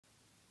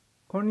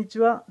こんにち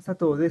は、佐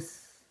藤で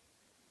す。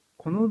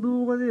この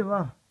動画で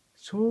は、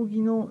将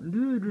棋のル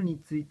ールに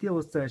ついて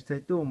お伝えした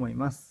いと思い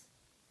ます。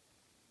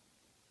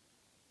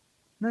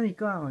何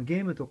かゲ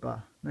ームと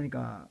か何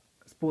か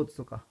スポーツ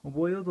とか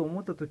覚えようと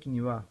思った時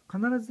には、必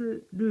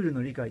ずルール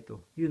の理解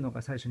というの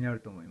が最初にある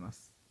と思いま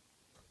す。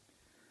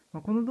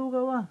この動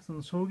画はそ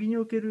の将棋に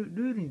おける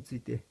ルールにつ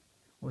いて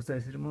お伝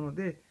えするもの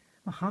で、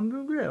半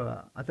分ぐらい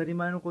は当たり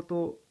前のこ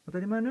と、当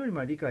たり前のよ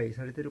うに理解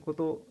されているこ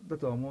とだ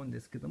とは思うんで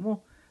すけど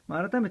も、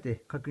改め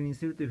て確認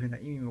するというふうな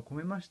意味も込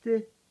めまし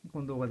て、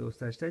この動画でお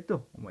伝えしたい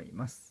と思い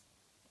ます。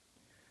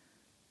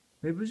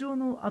ウェブ上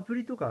のアプ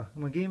リとか、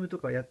ゲームと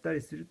かやった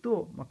りする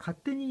と、勝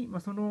手に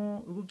そ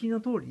の動き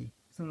の通り、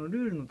そのル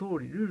ールの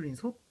通り、ルールに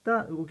沿っ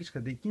た動きしか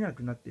できな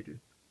くなってい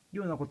る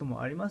ようなこと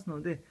もあります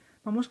ので、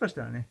もしかし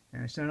たらね、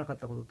知らなかっ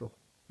たことと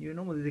いう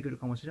のも出てくる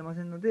かもしれま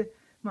せんので、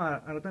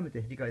改め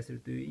て理解す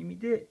るという意味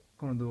で、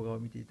この動画を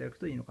見ていただく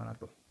といいのかな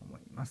と思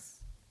いま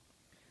す。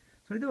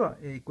それでは、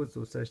一個ずつ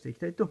お伝えしていき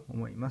たいと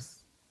思いま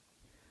す。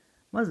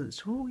まず、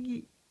将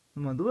棋、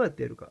どうやっ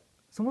てやるか、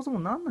そもそも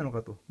何なの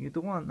かという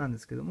ところなんで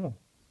すけども、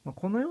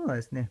このような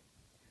ですね、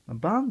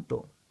盤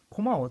と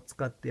駒を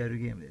使ってやる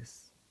ゲームで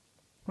す。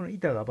この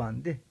板が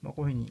盤で、こ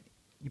ういうふうに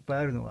いっぱい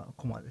あるのが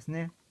駒です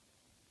ね。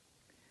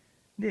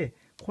で、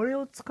これ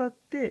を使っ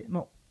て、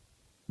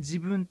自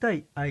分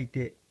対相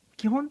手、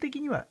基本的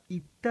には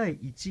1対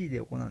1で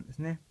行うんです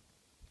ね。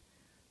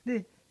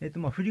で、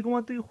振り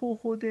駒という方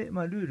法で、ル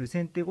ール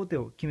先手後手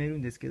を決める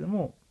んですけど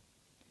も、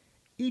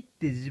1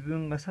手自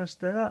分が指し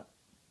たら、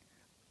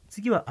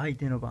次は相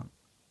手の番。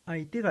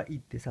相手が1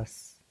手指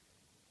す。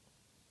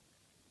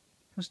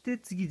そして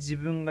次自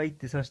分が1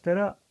手指した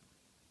ら、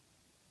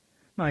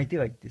相手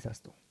が1手指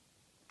すと。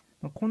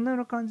こんなよう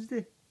な感じ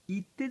で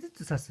1手ず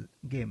つ指す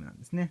ゲームなん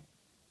ですね。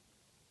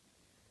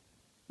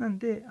なん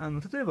で、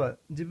例えば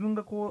自分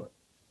がこ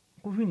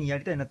ういうふうにや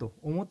りたいなと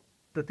思っ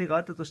た手があ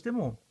ったとして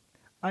も、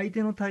相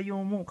手の対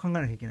応も考え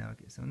なきゃいけないわ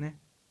けですよね。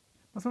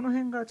その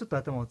辺がちょっと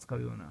頭を使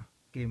うような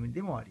ゲーム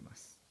でもありま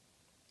す。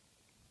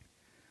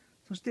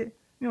そして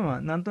今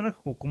はなんとな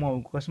く駒を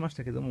動かしまし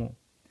たけども、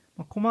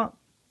駒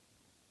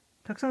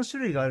たくさん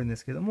種類があるんで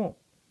すけども、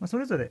そ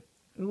れぞれ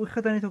動き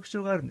方に特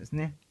徴があるんです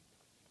ね。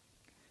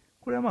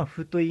これは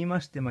歩と言いま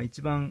して、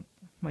一番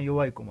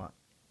弱い駒、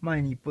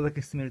前に一歩だ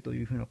け進めると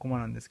いうふうな駒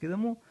なんですけど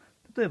も、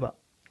例えば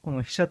こ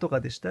の飛車とか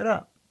でした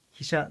ら、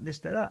飛車でし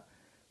たら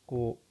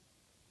こう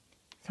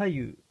左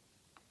右、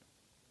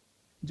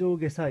上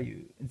下左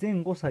右、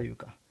前後左右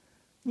か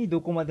に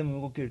どこまでも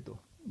動けると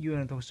いうよう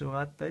な特徴が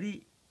あった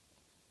り、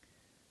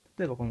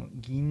例えばこの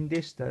銀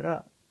でした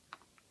ら、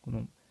こ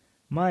の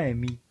前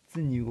3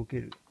つに動け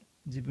る、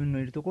自分の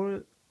いるとこ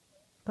ろ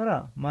か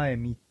ら前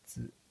3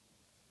つ、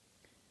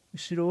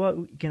後ろは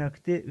いけなく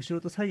て、後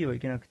ろと左右はい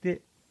けなく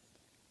て、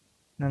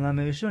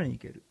斜め後ろに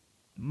行ける、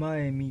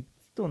前3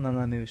つと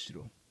斜め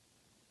後ろ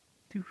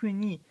というふう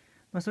に、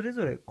それ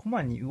ぞれ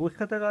駒に動き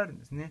方があるん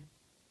ですね。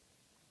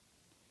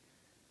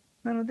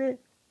なので、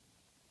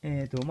ル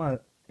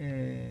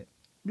ー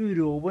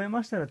ルを覚え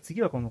ましたら、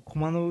次はこの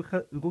駒の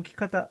動き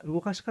方、動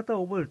かし方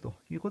を覚えると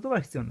いうこと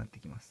が必要になって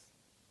きます。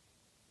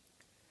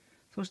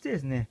そしてで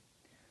すね、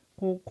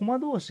駒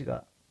同士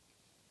が、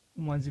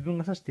自分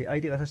が指して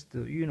相手が指してと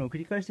いうのを繰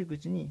り返していくう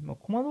ちに、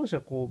駒同士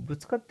はぶ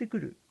つかってく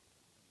る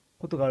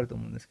ことがあると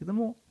思うんですけど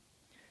も、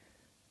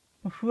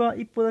歩は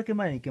一歩だけ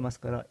前に行けま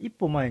すから、一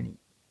歩前に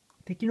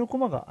敵の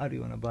駒がある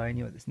ような場合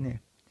にはです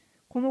ね、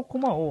この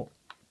駒を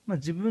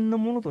自分の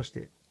ものとし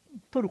て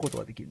取ること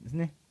ができるんです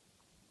ね。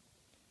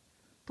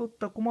取っ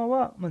た駒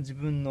は自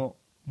分の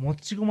持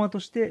ち駒と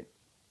して、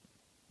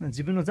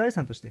自分の財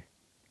産として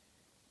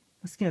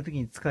好きな時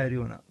に使える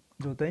ような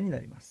状態にな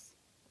ります。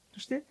そ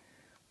して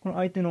この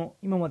相手の、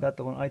今まであっ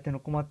たこの相手の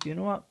駒っていう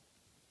のは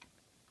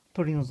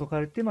取り除か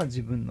れて、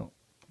自分の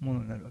も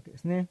のになるわけで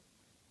すね。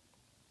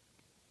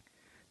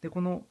で、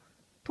この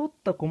取っ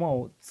た駒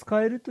を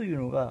使えるという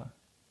のが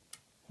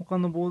他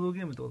のボード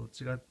ゲームと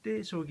違っ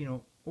て将棋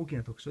の大き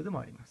な特徴でも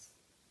あります。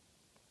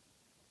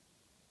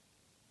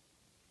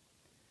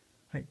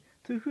はい、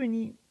というふう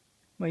に、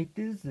一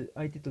手ずつ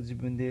相手と自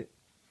分で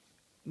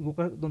ど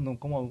んどん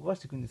駒を動かし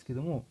ていくんですけ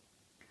ども、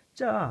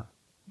じゃあ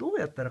どう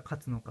やったら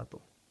勝つのか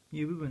と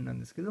いう部分なん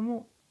ですけど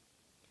も、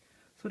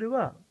それ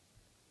は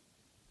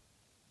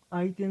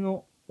相手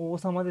の王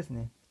様です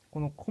ね。こ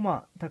の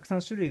駒、たくさ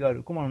ん種類があ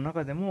る駒の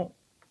中でも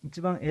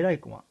一番偉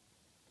い駒、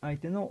相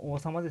手の王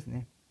様です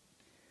ね。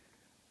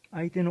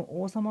相手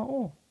の王様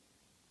を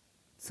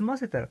詰ま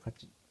せたら勝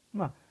ち。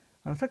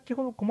先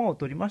ほど駒を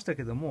取りました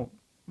けども、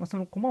そ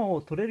の駒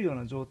を取れるよう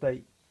な状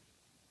態、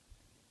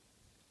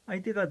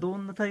相手がど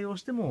んな対応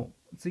しても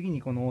次に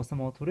この王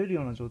様を取れる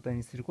ような状態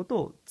にすること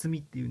を詰み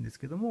っていうんです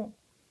けども、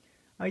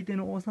相手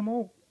の王様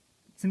を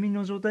詰み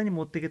の状態に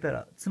持っていけた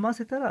ら、詰ま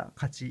せたら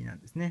勝ちな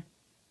んですね。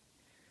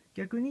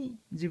逆に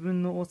自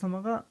分の王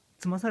様が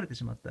詰まされて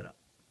しまったら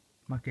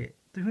負け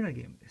というふうな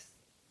ゲームです。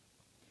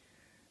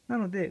な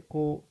ので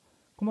駒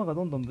が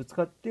どんどんぶつ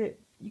かって、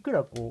いく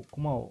ら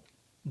駒を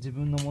自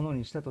分のもの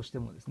にしたとして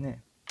もです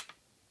ね、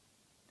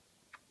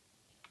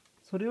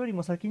それより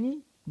も先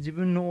に自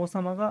分の王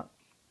様が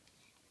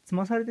詰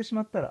まされてし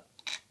まったら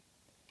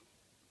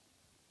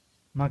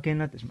負けに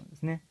なってしまうんで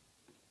すね。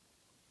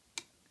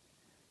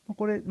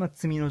これ、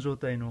詰みの状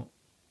態の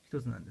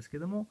一つなんですけ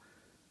ども、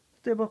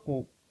例えば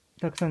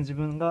たくさん自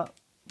分が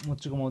持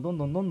ち駒をどん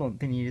どん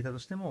手に入れたと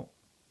しても、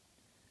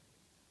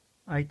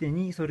相手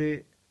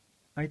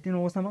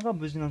の王様が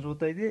無事な状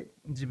態で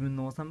自分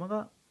の王様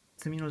が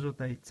詰みの状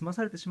態、詰ま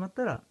されてしまっ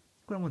たら、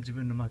これはもう自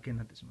分の負けに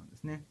なってしまうんで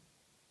すね。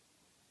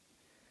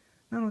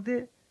なの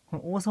で、こ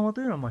の王様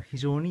というのは非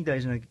常に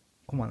大事な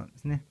駒なんで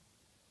すね。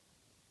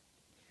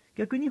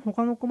逆に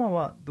他の駒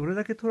はどれ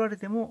だけ取られ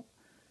ても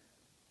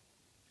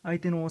相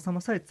手の王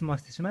様さえ詰ま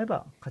せてしまえ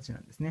ば勝ちな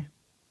んですね。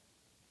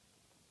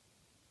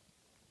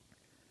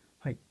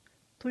はい。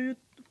という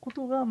こ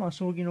とが、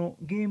将棋の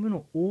ゲーム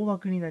の大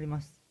枠になりま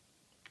す。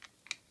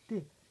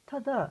で、た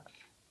だ、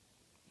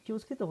気を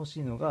つけてほし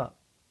いのが、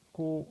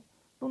ど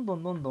んど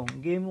ん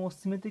ゲームを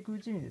進めていくう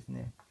ちにです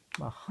ね、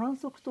反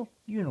則と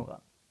いうの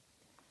が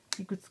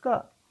いくつ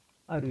か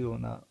あるよう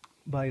な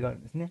場合がある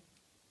んですね。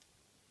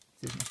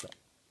失礼しました。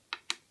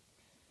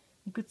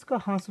いくつか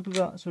反則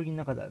が将棋の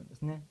中であるんで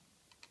すね。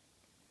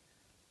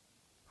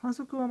反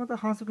則はまた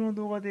反則の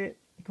動画で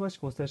詳し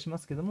くお伝えしま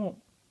すけども、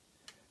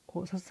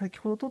先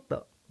ほど取っ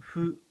た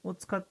歩を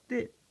使っ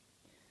て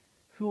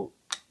歩を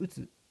打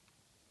つ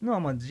の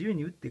は自由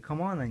に打って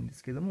構わないんで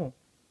すけども、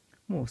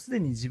もうす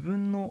でに自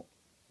分の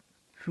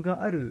歩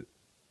がある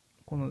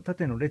この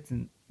縦の列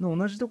の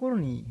同じところ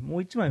にも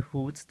う一枚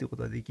歩を打つというこ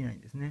とはできない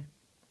んですね。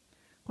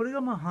これ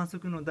が反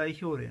則の代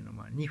表例の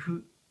2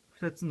歩、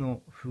2つ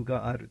の歩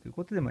があるという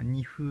ことで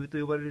2歩と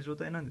呼ばれる状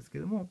態なんですけ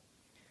ども、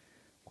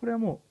これは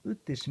もう打っ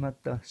てしまっ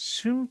た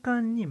瞬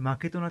間に負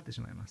けとなって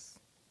しまいます。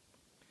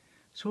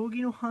将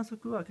棋の反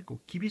則は結構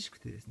厳しく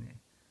てですね、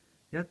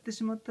やって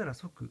しまったら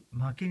即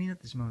負けになっ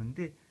てしまうん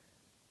で、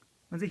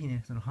ぜひ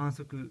ね、その反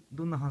則、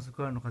どんな反則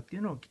があるのかってい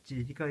うのをきっち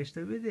り理解し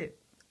た上で、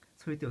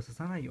そういう手を指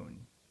さないよう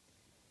に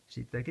し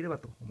ていただければ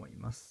と思い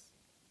ます。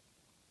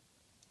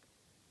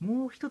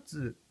もう一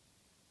つ、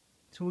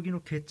将棋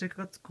の決着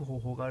がつく方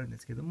法があるんで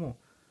すけども、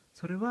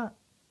それは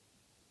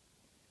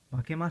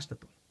負けました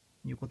と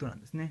いうことな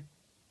んですね。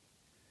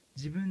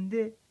自分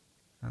で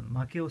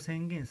負けを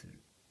宣言す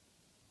る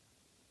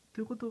と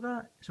いうこと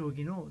が将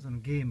棋のその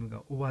ゲーム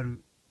が終わ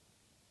る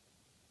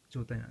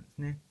状態なんです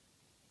ね。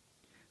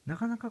な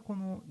かなかこ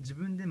の自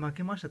分で負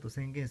けましたと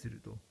宣言す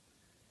ると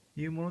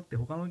いうものって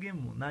他のゲー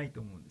ムもない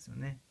と思うんですよ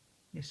ね。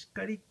でしっ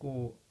かり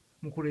も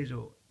うこれ以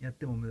上やっ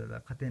ても無駄だ、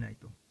勝てない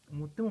と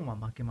思っても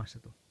負けました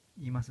と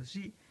言います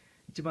し、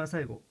一番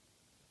最後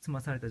詰ま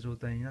された状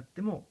態になっ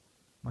ても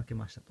負け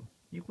ましたと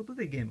いうこと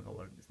でゲームが終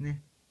わるんです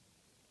ね。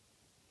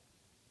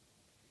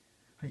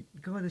はい、い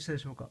かがでしたで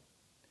しょうか。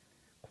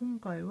今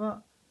回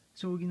は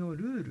将棋の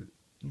ルール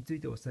につ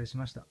いてお伝えし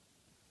ました。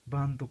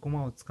盤と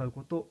駒を使う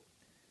こと、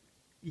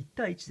1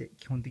対1で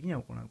基本的に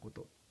は行うこ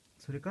と、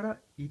それから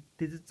1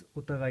手ずつ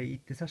お互い1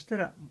手指した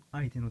ら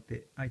相手の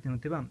手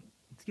番、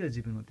次は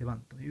自分の手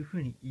番というふ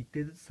うに1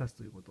手ずつ指す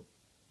ということ、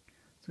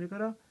それか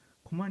ら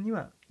駒に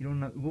はいろん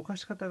な動か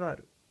し方があ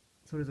る、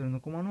それぞれ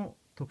の駒の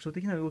特徴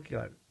的な動き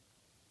がある、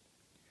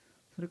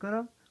それか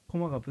ら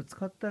駒がぶつ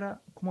かったら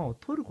駒を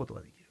取ること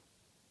ができる、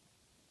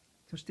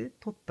そして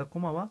取った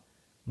駒は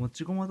持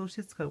ち駒とし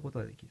て使うこと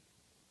ができる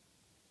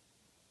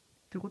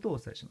ということをお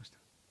伝えしました。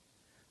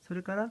そ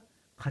れから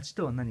勝ち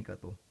とは何か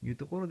という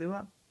ところで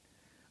は、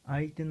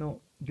相手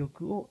の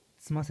玉を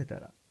詰ませた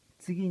ら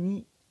次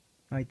に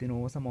相手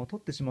の王様を取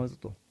ってしまうぞ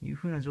という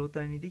ふうな状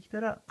態にできた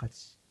ら勝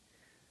ち、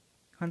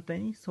反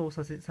対にそう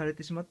され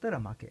てしまったら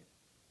負け、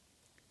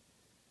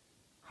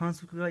反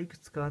則がいく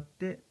つかあっ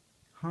て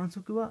反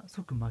則は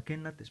即負け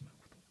になってしまう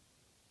こと、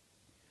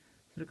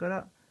それか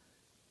ら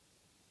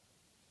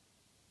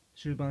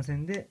終盤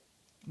戦で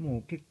も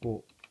う結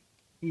構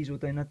いい状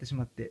態になってし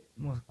まって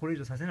もうこれ以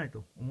上させない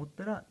と思っ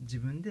たら自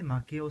分で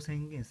負けを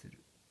宣言する、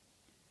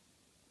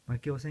負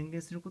けを宣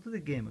言すること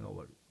でゲームが終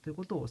わるという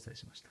ことをお伝え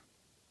しました。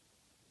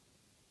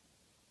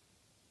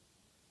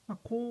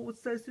こうお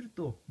伝えする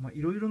と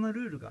いろいろな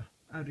ルールが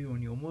あるよう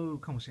に思う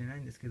かもしれな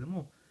いんですけど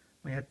も、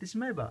やってし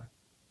まえば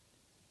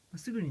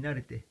すぐに慣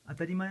れて当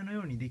たり前の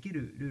ようにでき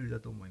るルールだ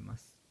と思いま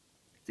す。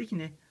ぜひ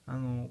ね、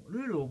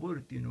ルールを覚える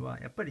っていうのは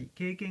やっぱり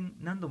経験、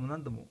何度も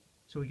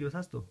将棋を指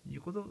すとい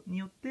うことに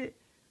よって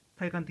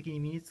体感的に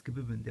身につく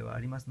部分では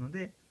ありますの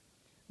で、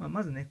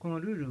まずね、こ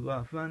のルール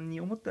は不安に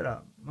思った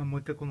ら、もう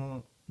一回こ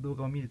の動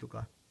画を見ると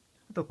か、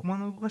あとは駒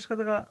の動かし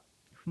方が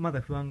ま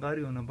だ不安があ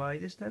るような場合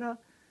でしたら、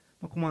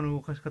駒の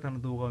動かし方の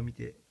動画を見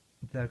て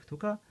いただくと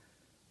か、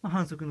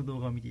反則の動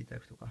画を見ていた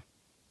だくとか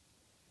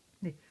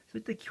で、そうい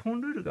った基本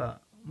ルール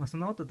が、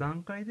備わった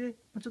段階で、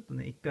ちょっと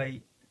ね一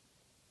回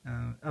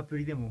アプ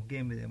リでもゲ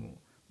ームで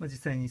も、実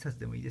際に指す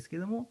でもいいですけ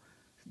ども、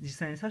実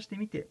際に指して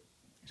みて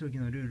将棋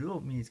のルール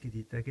を身につけて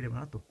いただければ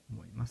なと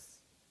思いま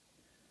す。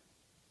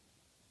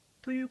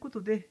というこ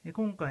とで、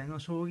今回の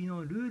将棋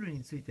のルール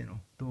について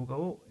の動画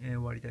を終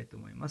わりたいと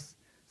思います。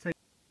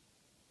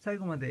最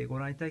後までご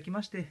覧いただき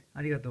まして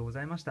ありがとうご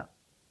ざいました。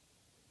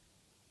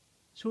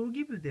将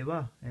棋部で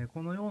は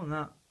このよう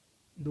な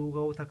動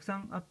画をたくさ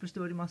んアップして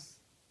おりま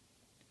す。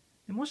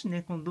でもし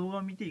ね、この動画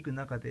を見ていく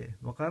中で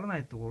わからな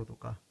いところと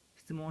か、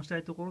質問した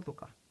いところと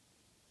か、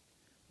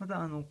ま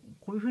た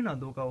こういうふうな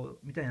動画を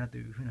見たいなと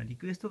いうふうなリ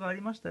クエストがあり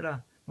ました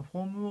ら、フ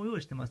ォームを用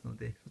意してますの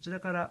で、そちら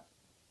から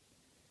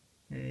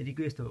リ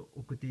クエストを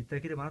送っていた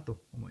だければなと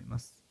思いま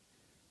す。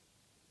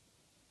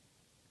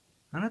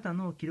あなた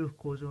の棋力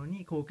向上に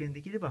貢献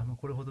できれば、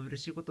これほど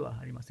嬉しいことは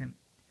ありません。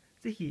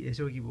ぜひ、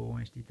将棋部を応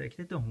援していただき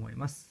たいと思い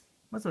ます。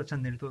まずはチャ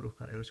ンネル登録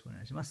からよろしくお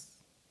願いしま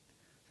す。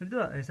それで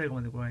は、最後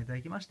までご覧いた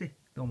だきまして、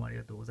どうもあり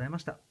がとうございま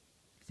した。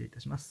失礼いた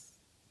します。